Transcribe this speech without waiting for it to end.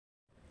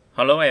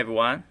Hello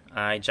everyone,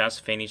 I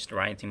just finished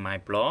writing my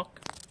blog.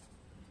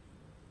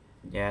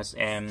 Yes,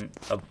 and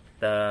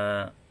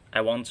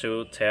I want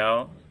to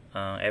tell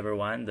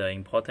everyone the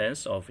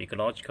importance of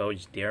ecological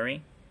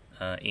engineering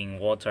in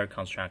water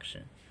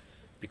construction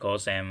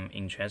because I'm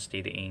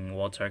interested in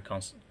water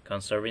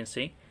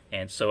conservancy,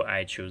 and so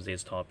I choose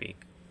this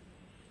topic.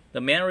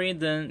 The main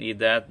reason is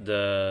that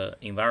the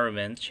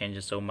environment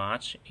changed so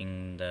much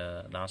in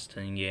the last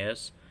 10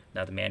 years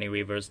that many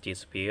rivers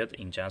disappeared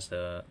in just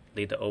a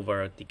little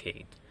over a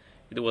decade.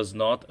 It was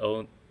not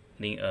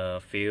only a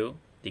few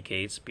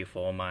decades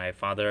before my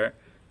father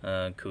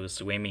could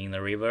swim in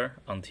the river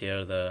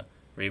until the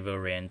river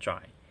ran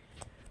dry.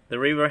 The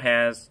river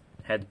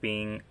had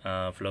been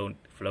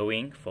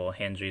flowing for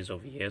hundreds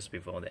of years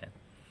before that.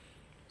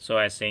 So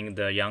I think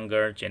the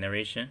younger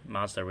generation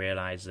must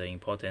realize the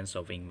importance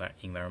of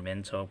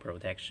environmental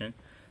protection.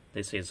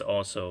 This is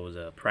also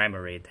the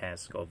primary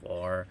task of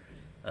all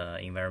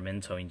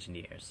environmental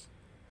engineers.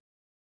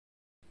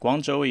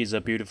 Guangzhou is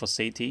a beautiful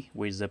city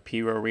with the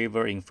Pira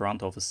River in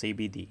front of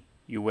CBD.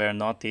 You will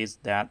notice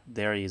that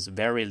there is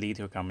very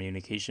little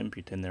communication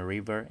between the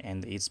river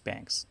and its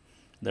banks.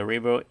 The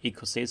river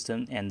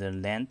ecosystem and the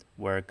land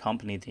were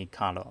completely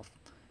cut off.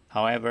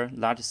 However,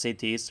 large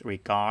cities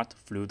regard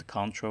flood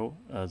control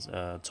as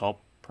a top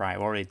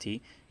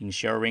priority,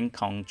 ensuring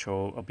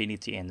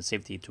controllability and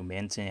safety to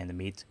maintain and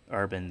meet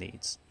urban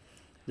needs.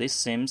 This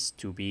seems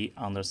to be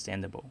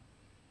understandable.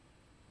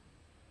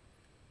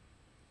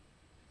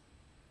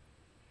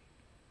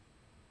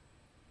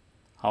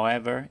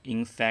 However,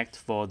 in fact,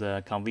 for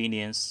the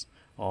convenience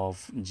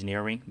of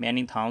engineering,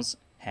 many towns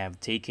have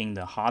taken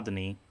the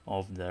hardening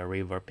of the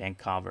river bank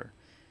cover.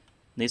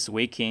 This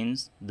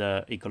weakens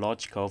the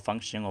ecological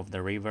function of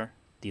the river,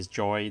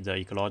 destroys the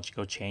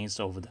ecological chains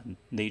of the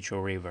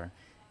natural river,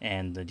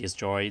 and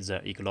destroys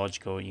the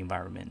ecological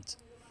environment.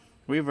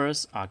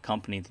 Rivers are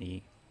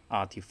completely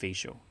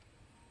artificial.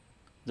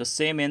 The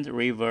cement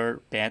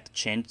river bed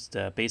changed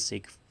the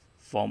basic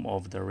form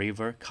of the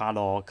river,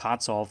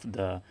 cuts off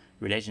the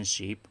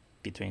relationship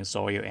between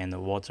soil and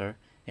water,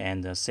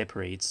 and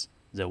separates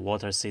the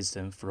water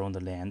system from the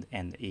land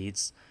and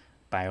its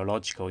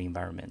biological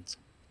environment.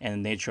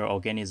 And natural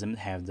organisms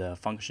have the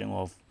function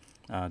of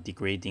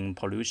degrading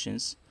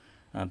pollutants.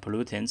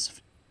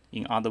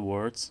 In other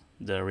words,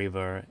 the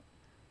river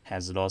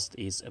has lost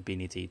its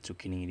ability to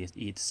clean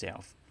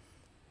itself.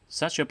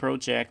 Such a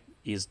project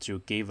is to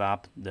give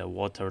up the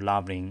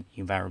water-loving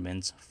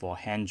environment for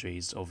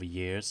hundreds of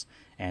years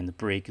and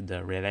break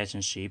the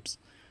relationships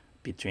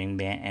between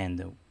man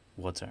and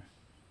water.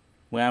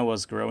 When I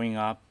was growing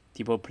up,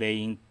 people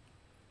playing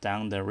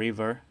down the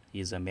river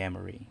is a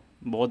memory.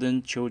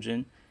 Modern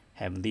children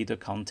have little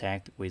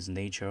contact with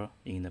nature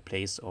in the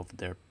place of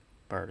their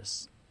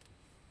birth.